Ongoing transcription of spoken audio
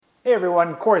Hey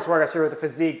everyone, Corey Swargas here with the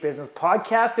Physique Business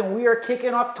Podcast, and we are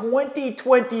kicking off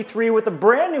 2023 with a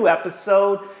brand new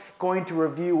episode, going to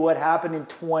review what happened in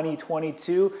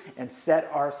 2022 and set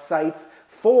our sights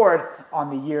forward on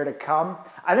the year to come.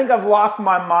 I think I've lost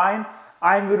my mind.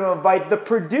 I'm going to invite the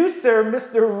producer,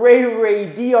 Mr.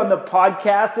 Reyrey, on the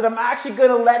podcast, and I'm actually going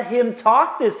to let him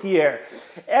talk this year.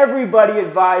 Everybody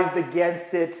advised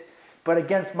against it, but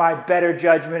against my better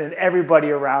judgment and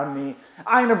everybody around me,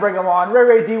 I'm going to bring him on.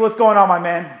 Reyrey, what's going on, my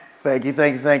man? Thank you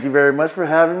very much for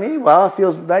having me. Wow, it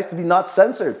feels nice to be not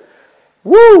censored.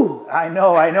 Woo! I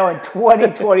know. In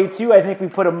 2022, I think we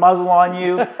put a muzzle on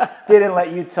you, didn't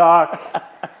let you talk.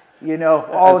 You know,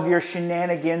 all of your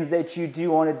shenanigans that you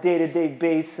do on a day-to-day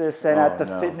basis and at the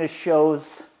fitness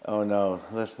shows. Oh no,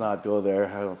 let's not go there,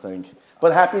 I don't think.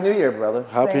 But Happy New Year, brother.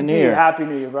 Happy New Year. Happy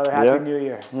New Year, brother. Happy New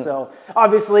Year. So,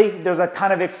 obviously, there's a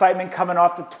ton of excitement coming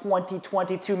off the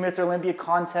 2022 Mr. Olympia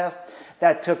contest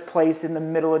that took place in the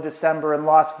middle of December in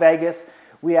Las Vegas.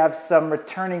 We have some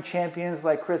returning champions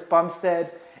like Chris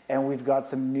Bumstead, and we've got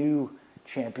some new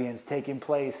champions taking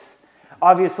place.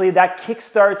 Obviously, that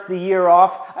kickstarts the year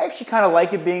off. I actually kind of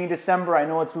like it being in December. I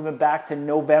know it's moving back to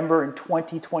November in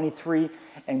 2023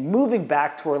 and moving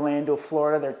back to Orlando,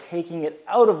 Florida. They're taking it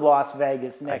out of Las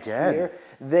Vegas next year.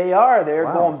 They are. They're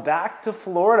going back to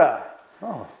Florida.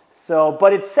 Oh. So,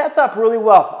 but it sets up really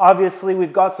well. Obviously,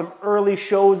 we've got some early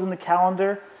shows in the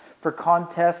calendar for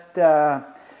contest,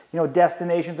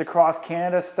 destinations across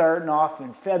Canada starting off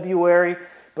in February.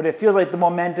 But it feels like the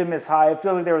momentum is high. I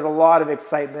feel like there was a lot of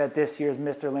excitement at this year's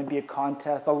Mr. Olympia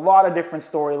contest. A lot of different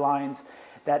storylines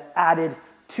that added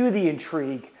to the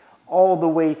intrigue all the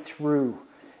way through.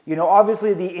 You know,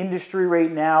 obviously the industry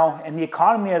right now and the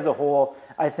economy as a whole,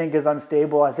 I think, is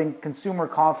unstable. I think consumer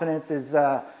confidence is,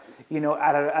 at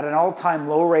an all-time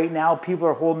low right now. People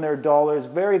are holding their dollars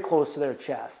very close to their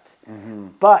chest. Mm-hmm.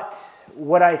 But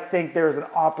what I think there's an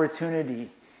opportunity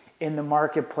in the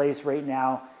marketplace right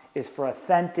now is for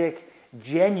authentic,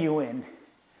 genuine,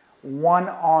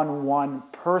 one-on-one,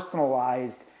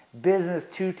 personalized business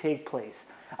to take place.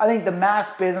 I think the mass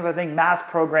business, mass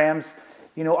programs,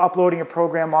 uploading a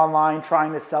program online,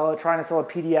 trying to sell a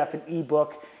PDF, an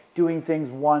ebook, doing things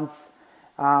once,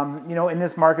 in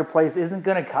this marketplace isn't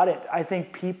going to cut it. I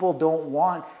think people don't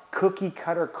want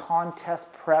cookie-cutter contest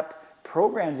prep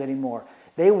programs anymore.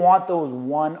 They want those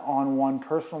one-on-one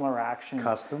personal interactions.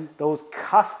 Custom? Those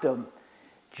custom,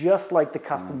 just like the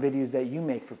custom videos that you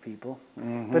make for people.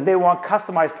 Mm-hmm. But they want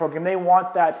customized program. They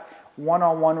want that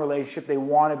one-on-one relationship. They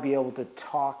want to be able to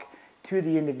talk to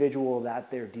the individual that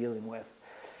they're dealing with.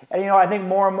 And, I think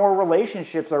more and more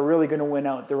relationships are really going to win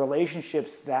out. The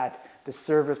relationships that the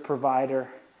service provider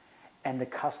and the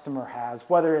customer has,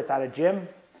 whether it's at a gym,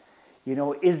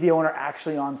 is the owner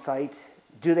actually on site?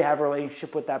 Do they have a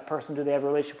relationship with that person? Do they have a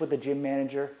relationship with the gym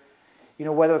manager?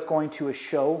 Whether it's going to a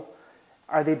show,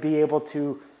 are they be able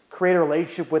to create a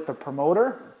relationship with the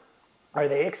promoter? Are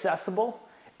they accessible?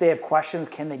 If they have questions,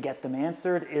 can they get them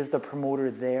answered? Is the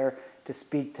promoter there to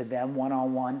speak to them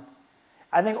one-on-one?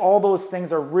 I think all those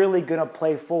things are really going to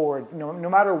play forward, no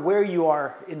matter where you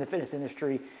are in the fitness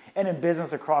industry and in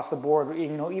business across the board,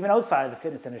 even outside of the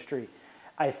fitness industry.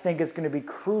 I think it's going to be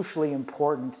crucially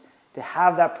important to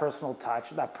have that personal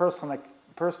touch, that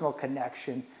personal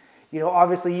connection.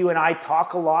 Obviously you and I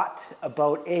talk a lot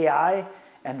about AI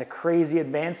and the crazy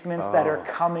advancements that are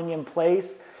coming in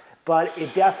place, but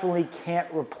it definitely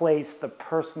can't replace the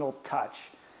personal touch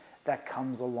that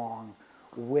comes along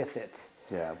with it.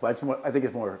 Yeah, but I think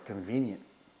it's more convenient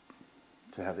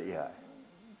to have the AI.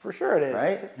 For sure it is.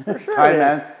 Right? For sure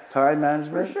Time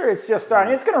management. For sure, it's just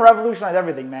starting. It's going to revolutionize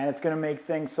everything, man. It's going to make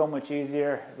things so much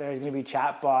easier. There's going to be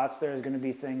chat bots. There's going to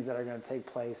be things that are going to take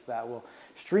place that will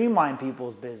streamline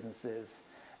people's businesses.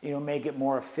 Make it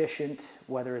more efficient,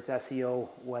 whether it's SEO,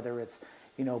 whether it's,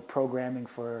 programming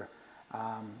for,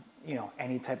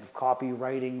 any type of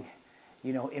copywriting,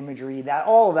 imagery. That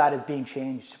all of that is being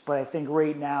changed. But I think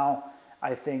right now,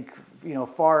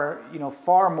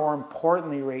 far more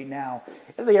importantly right now,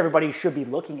 I think everybody should be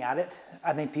looking at it.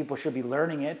 I think people should be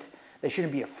learning it. They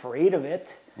shouldn't be afraid of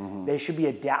it. Mm-hmm. They should be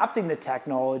adapting the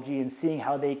technology and seeing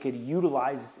how they could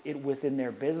utilize it within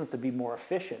their business to be more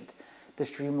efficient, to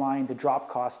streamline, to drop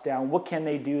costs down. What can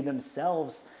they do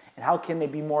themselves, and how can they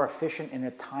be more efficient in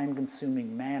a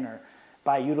time-consuming manner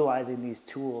by utilizing these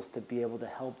tools to be able to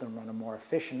help them run a more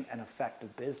efficient and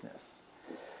effective business?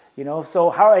 So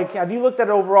have you looked at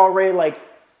it overall, Ray?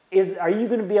 Are you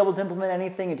going to be able to implement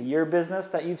anything into your business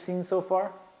that you've seen so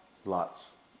far?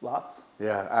 Lots.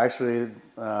 Yeah, actually,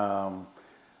 the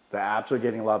apps are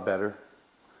getting a lot better.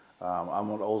 I'm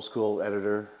an old school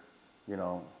editor,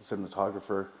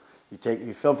 cinematographer.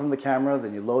 You film from the camera,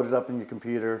 then you load it up in your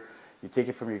computer. You take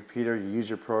it from your computer, you use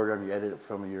your program, you edit it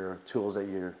from your tools that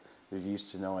you're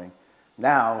used to knowing.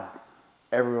 Now,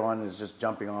 everyone is just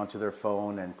jumping onto their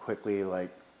phone and quickly, like,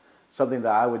 something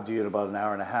that I would do in about an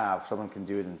hour and a half, someone can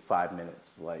do it in 5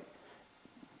 minutes. Like,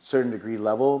 certain degree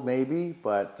level, maybe,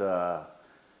 but,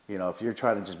 you know, if you're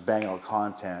trying to just bang out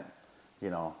content,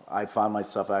 you know, I found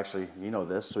myself actually, you know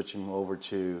this, switching over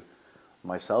to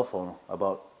my cell phone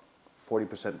about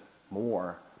 40%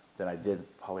 more than I did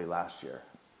probably last year.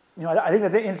 You know, I think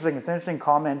that's interesting. It's an interesting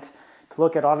comment to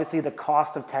look at. Obviously, the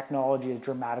cost of technology is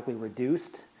dramatically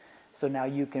reduced. So now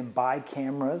you can buy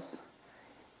cameras.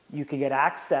 You can get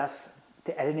access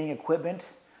to editing equipment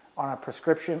on a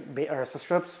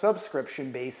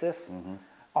subscription basis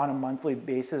on a monthly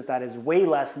basis. That is way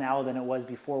less now than it was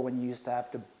before, when you used to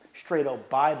have to straight out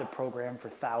buy the program for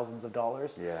thousands of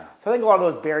dollars. Yeah. So I think a lot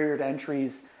of those barrier to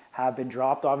entries have been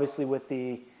dropped. Obviously, with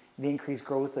the increased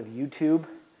growth of YouTube,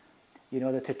 you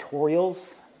know, the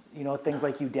tutorials, you know, things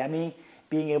like Udemy,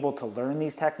 being able to learn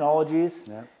these technologies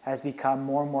has become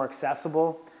more and more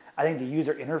accessible. I think the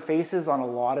user interfaces on a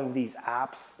lot of these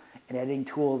apps and editing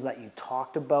tools that you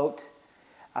talked about,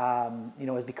 you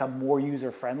know, has become more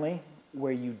user friendly,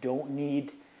 where you don't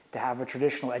need to have a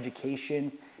traditional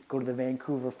education, go to the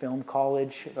Vancouver Film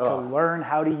College to learn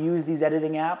how to use these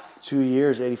editing apps. 2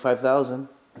 years, 85,000.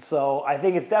 So I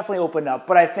think it's definitely opened up.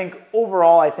 But I think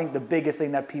overall, I think the biggest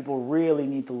thing that people really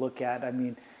need to look at, I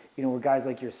mean, you know, with guys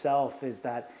like yourself, is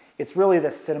that it's really the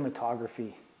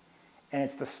cinematography and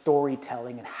it's the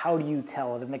storytelling and how do you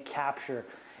tell it and the capture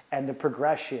and the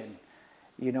progression.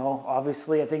 You know,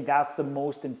 obviously, I think that's the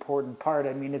most important part.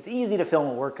 I mean, it's easy to film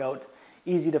a workout,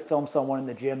 easy to film someone in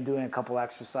the gym doing a couple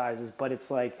exercises, but it's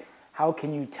like, how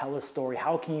can you tell a story?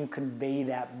 How can you convey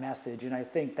that message? And I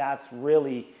think that's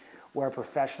really where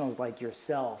professionals like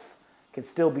yourself can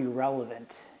still be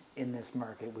relevant in this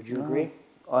market. Would you agree?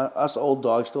 Us old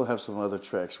dogs still have some other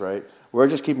tricks, right? We're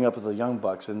just keeping up with the young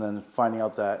bucks and then finding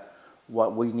out that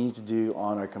what we need to do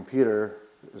on our computer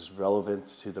is relevant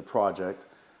to the project,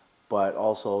 but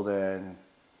also then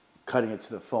cutting it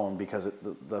to the phone, because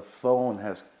the phone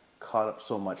has caught up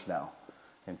so much now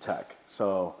in tech.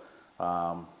 So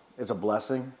it's a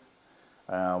blessing,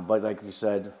 but like you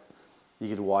said, you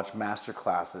could watch master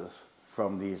classes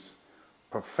from these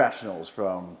professionals,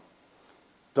 from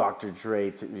Dr. Dre.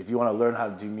 If you want to learn how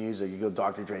to do music, you go to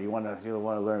Dr. Dre. You want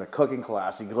to learn a cooking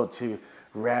class, you go to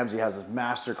Ramsey has his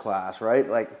master class, right?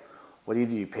 Like, what do?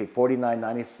 You pay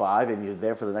 $49.95 and you're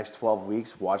there for the next 12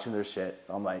 weeks watching their shit.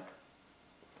 I'm like,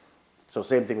 so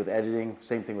same thing with editing,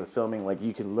 same thing with filming. Like,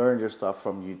 you can learn your stuff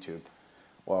from YouTube,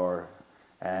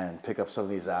 and pick up some of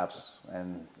these apps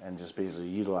and just basically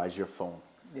utilize your phone.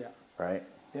 Yeah. Right?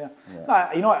 Yeah.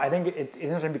 You know what, I think it's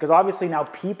interesting because obviously now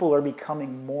people are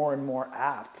becoming more and more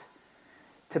apt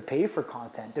to pay for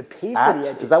content, to pay for the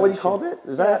education. Is that what you called it?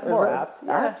 Is that more apt?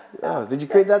 Apt? Yeah. Did you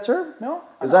create that term? No.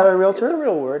 Is that a real term? It's a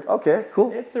real word. Okay,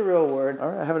 cool. It's a real word. All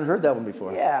right, I haven't heard that one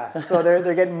before. Yeah, so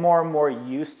they're getting more and more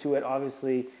used to it.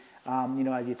 Obviously, you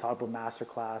know, as you talk about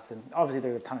masterclass, and obviously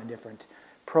there's a ton of different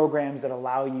programs that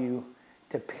allow you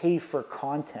to pay for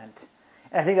content.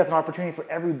 And I think that's an opportunity for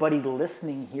everybody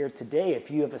listening here today. If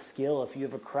you have a skill, if you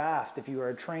have a craft, if you are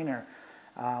a trainer,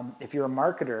 if you're a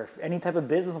marketer, any type of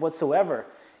business whatsoever,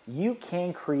 you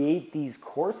can create these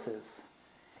courses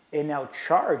and now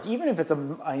charge, even if it's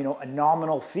a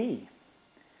nominal fee,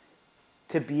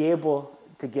 to be able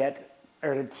to get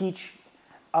or to teach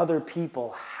other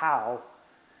people how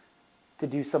to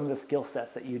do some of the skill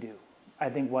sets that you do. I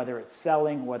think whether it's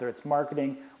selling, whether it's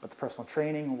marketing, whether it's personal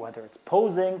training, whether it's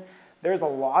posing, there's a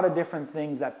lot of different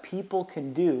things that people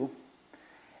can do.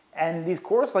 And these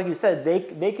courses, like you said,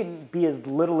 they can be as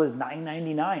little as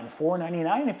 $9.99,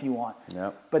 $4.99 if you want.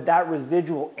 Yep. But that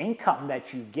residual income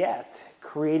that you get,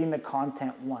 creating the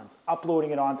content once,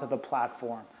 uploading it onto the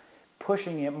platform,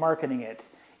 pushing it, marketing it,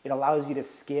 it allows you to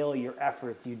scale your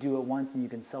efforts. You do it once and you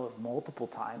can sell it multiple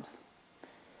times.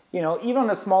 You know, even on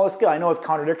the smallest scale, I know it's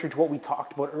contradictory to what we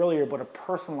talked about earlier about a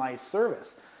personalized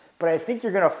service. But I think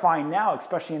you're going to find now,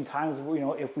 especially in times, you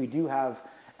know, if we do have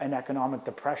an economic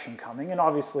depression coming, and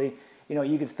obviously, you know,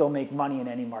 you can still make money in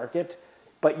any market,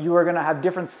 but you are going to have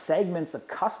different segments of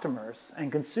customers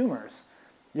and consumers.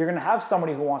 You're going to have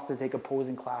somebody who wants to take a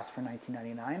posing class for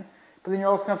 $19.99, but then you're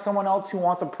also going to have someone else who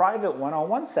wants a private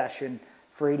one-on-one session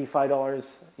for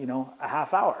 $85, you know, a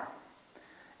half hour.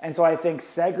 And so I think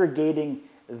segregating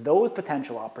those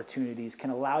potential opportunities can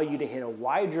allow you to hit a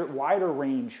wider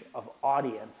range of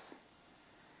audience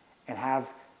and have,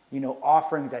 you know,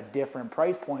 offerings at different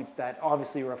price points that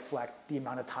obviously reflect the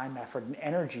amount of time, effort, and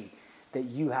energy that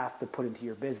you have to put into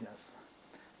your business.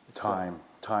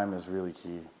 Time is really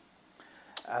key.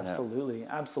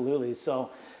 Absolutely.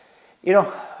 So,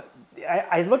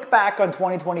 I look back on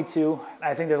 2022,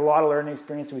 I think there's a lot of learning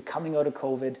experience. We're coming out of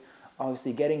COVID,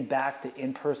 obviously getting back to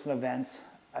in-person events,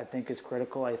 I think is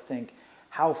critical. I think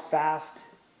how fast,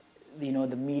 the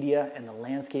media and the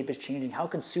landscape is changing, how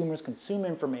consumers consume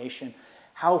information,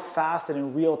 how fast and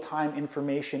in real time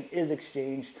information is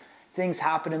exchanged. Things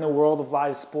happen in the world of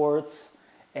live sports,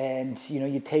 and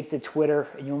you take to Twitter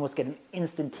and you almost get an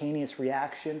instantaneous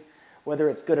reaction, whether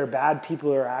it's good or bad.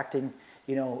 People are acting,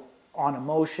 on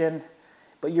emotion,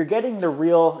 but you're getting the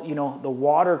real, the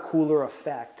water cooler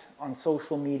effect on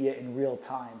social media in real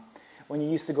time. When you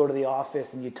used to go to the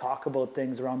office and you talk about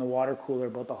things around the water cooler,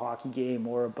 about the hockey game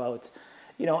or about,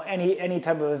 any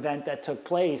type of event that took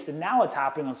place, and now it's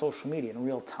happening on social media in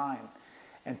real time,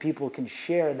 and people can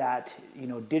share that,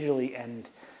 digitally. And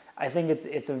I think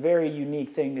it's a very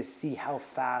unique thing to see how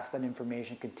fast that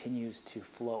information continues to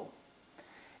flow.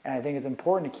 And I think it's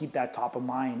important to keep that top of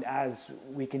mind as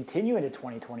we continue into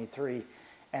 2023.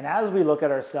 And as we look at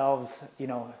ourselves,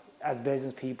 as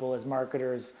business people, as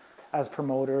marketers, as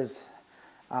promoters,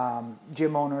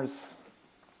 gym owners,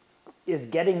 is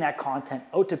getting that content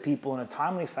out to people in a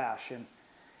timely fashion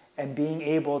and being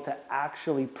able to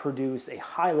actually produce a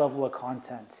high level of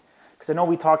content. Because I know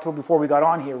we talked about before we got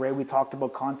on here, Ray, we talked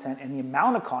about content and the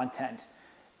amount of content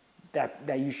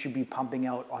that you should be pumping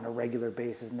out on a regular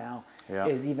basis now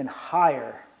is even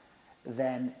higher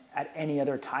than at any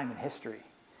other time in history.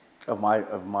 Of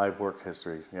my work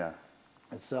history, yeah.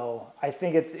 So I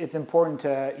think it's important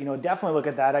to definitely look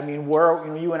at that. I mean,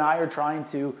 you and I are trying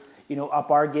to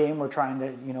up our game. We're trying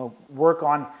to work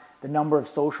on the number of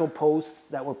social posts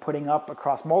that we're putting up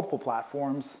across multiple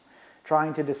platforms,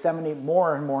 trying to disseminate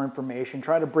more and more information,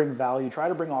 try to bring value, try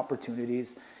to bring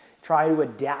opportunities, try to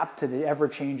adapt to the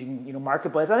ever-changing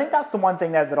marketplace. I think that's the one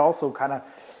thing that also kind of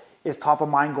is top of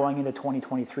mind going into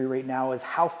 2023 right now, is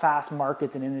how fast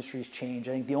markets and industries change.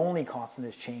 I think the only constant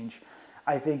is change.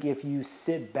 I think if you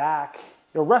sit back,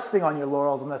 resting on your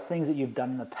laurels and the things that you've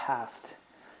done in the past,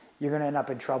 you're going to end up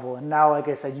in trouble. And now, like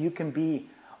I said, you can be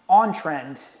on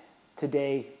trend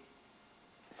today,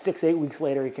 6-8 weeks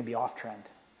later, you can be off trend.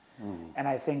 And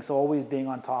I think so always being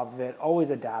on top of it, always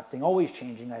adapting, always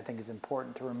changing, I think is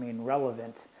important to remain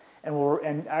relevant,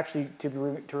 and actually to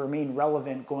remain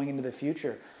relevant going into the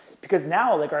future. Because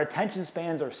now, like, our attention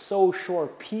spans are so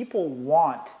short. People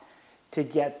want to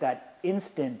get that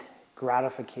instant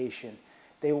gratification.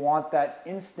 They want that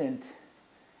instant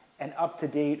and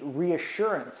up-to-date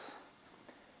reassurance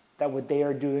that what they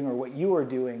are doing or what you are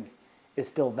doing is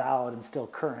still valid and still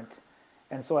current.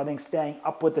 And so I think staying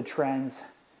up with the trends,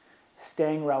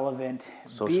 staying relevant,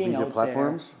 being out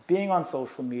platforms, being on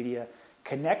social media,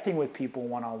 connecting with people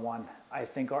one-on-one, I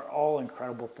think are all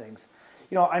incredible things.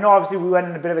 I know obviously we went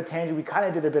in a bit of a tangent. We kind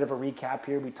of did a bit of a recap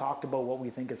here. We talked about what we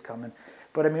think is coming.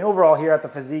 But I mean, overall here at the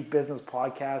Physique Business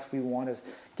Podcast, we want to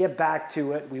get back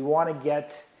to it. We want to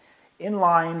get in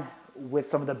line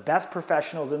with some of the best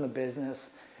professionals in the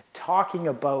business, talking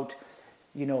about,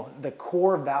 the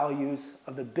core values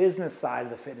of the business side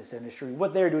of the fitness industry,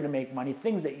 what they're doing to make money,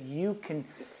 things that you can,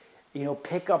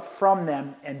 pick up from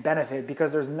them and benefit,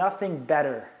 because there's nothing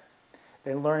better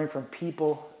than learning from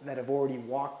people that have already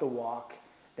walked the walk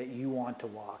that you want to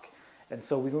walk. And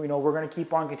so we're going to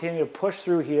keep on continuing to push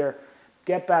through here,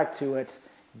 get back to it,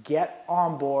 get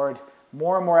on board,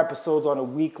 more and more episodes on a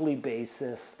weekly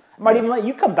basis. I might even let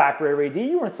you come back, Reyrey.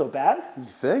 You weren't so bad. You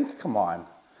think? Come on.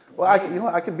 Well,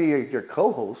 I could be your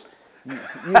co-host. You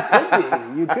could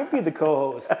be. You could be the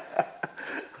co-host.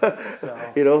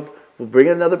 So. We'll bring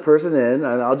another person in,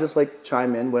 and I'll just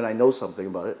chime in when I know something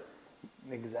about it.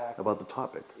 Exactly. About the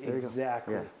topic. There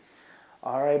exactly. You go. Yeah.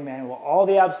 All right, man. Well, all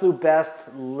the absolute best.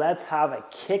 Let's have a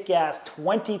kick-ass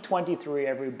 2023,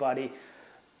 everybody.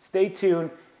 Stay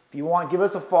tuned. If you want, give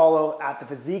us a follow at the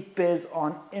Physique Biz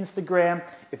on Instagram.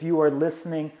 If you are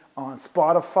listening on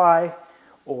Spotify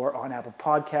or on Apple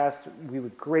Podcasts, we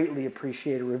would greatly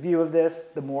appreciate a review of this.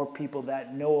 The more people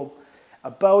that know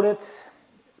about it,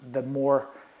 the more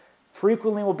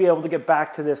frequently we'll be able to get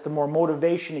back to this, the more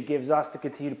motivation it gives us to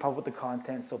continue to pump with the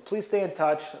content. So please stay in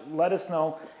touch. Let us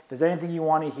know if there's anything you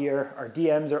want to hear. Our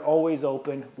DMs are always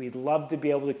open. We'd love to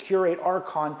be able to curate our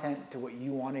content to what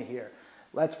you want to hear.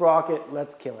 Let's rock it.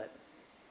 Let's kill it.